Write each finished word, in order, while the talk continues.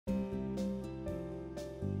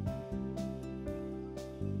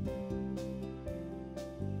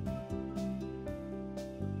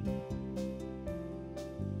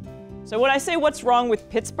So when I say what's wrong with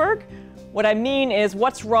Pittsburgh, what I mean is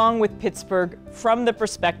what's wrong with Pittsburgh from the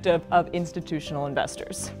perspective of institutional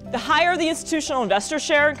investors. The higher the institutional investor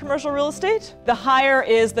share in commercial real estate, the higher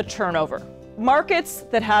is the turnover. Markets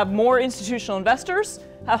that have more institutional investors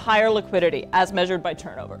have higher liquidity as measured by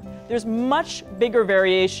turnover. There's much bigger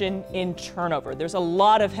variation in turnover. There's a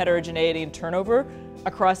lot of heterogeneity in turnover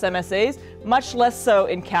across MSAs, much less so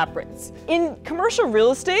in cap rates. In commercial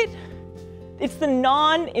real estate, it's the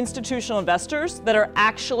non-institutional investors that are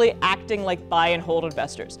actually acting like buy and hold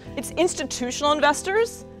investors. It's institutional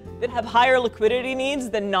investors that have higher liquidity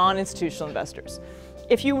needs than non-institutional investors.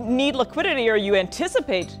 If you need liquidity or you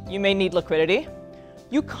anticipate you may need liquidity,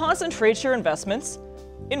 you concentrate your investments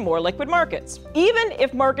in more liquid markets. Even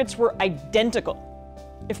if markets were identical,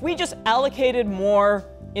 if we just allocated more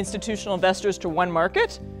institutional investors to one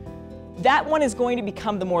market, that one is going to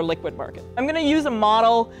become the more liquid market. I'm going to use a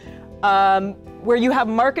model where you have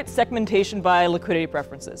market segmentation by liquidity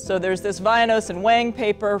preferences. So there's this Vianos and Wang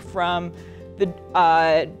paper from the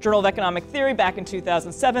Journal of Economic Theory back in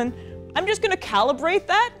 2007. I'm just going to calibrate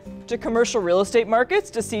that to commercial real estate markets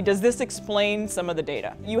to see, does this explain some of the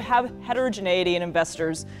data? You have heterogeneity in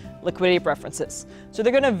investors' liquidity preferences. So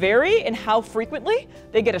they're going to vary in how frequently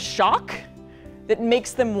they get a shock that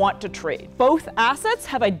makes them want to trade. Both assets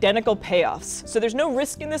have identical payoffs. So there's no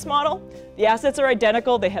risk in this model. The assets are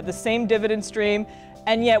identical, they have the same dividend stream,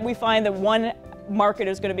 and yet we find that one market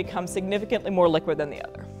is going to become significantly more liquid than the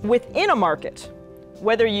other. Within a market,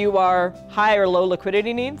 whether you are high or low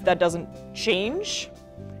liquidity needs, that doesn't change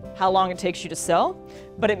how long it takes you to sell,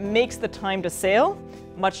 but it makes the time to sale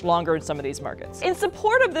much longer in some of these markets. In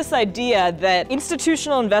support of this idea that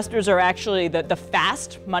institutional investors are actually the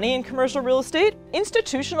fast money in commercial real estate,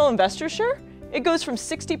 institutional investor share, it goes from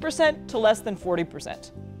 60% to less than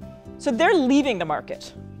 40%. So they're leaving the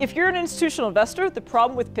market. If you're an institutional investor, the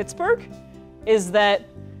problem with Pittsburgh is that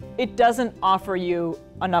it doesn't offer you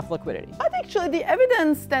enough liquidity. But actually the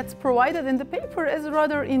evidence that's provided in the paper is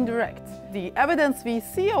rather indirect. The evidence we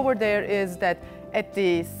see over there is that at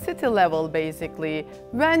the city level, basically,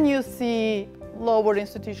 when you see lower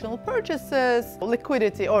institutional purchases,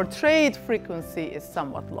 liquidity or trade frequency is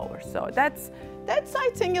somewhat lower. So that's I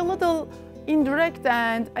think a little indirect,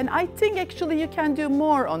 and I think actually you can do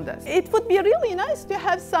more on this. It would be really nice to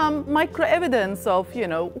have some micro evidence of,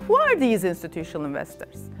 who are these institutional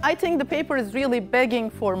investors? I think the paper is really begging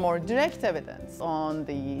for more direct evidence on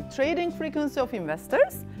the trading frequency of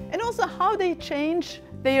investors and also how they change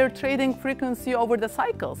their trading frequency over the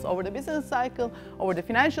cycles, over the business cycle, over the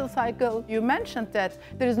financial cycle. You mentioned that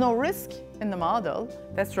there is no risk in the model.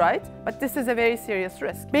 That's right, but this is a very serious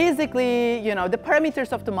risk. Basically, the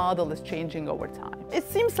parameters of the model is changing over time. It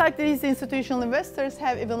seems like these institutional investors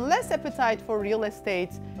have even less appetite for real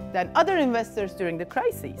estate than other investors during the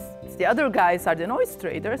crises. The other guys are the noise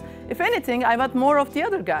traders. If anything, I want more of the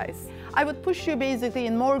other guys. I would push you basically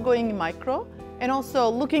in more going micro, and also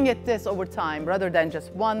looking at this over time rather than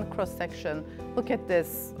just one cross-section. Look at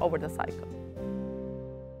this over the cycle.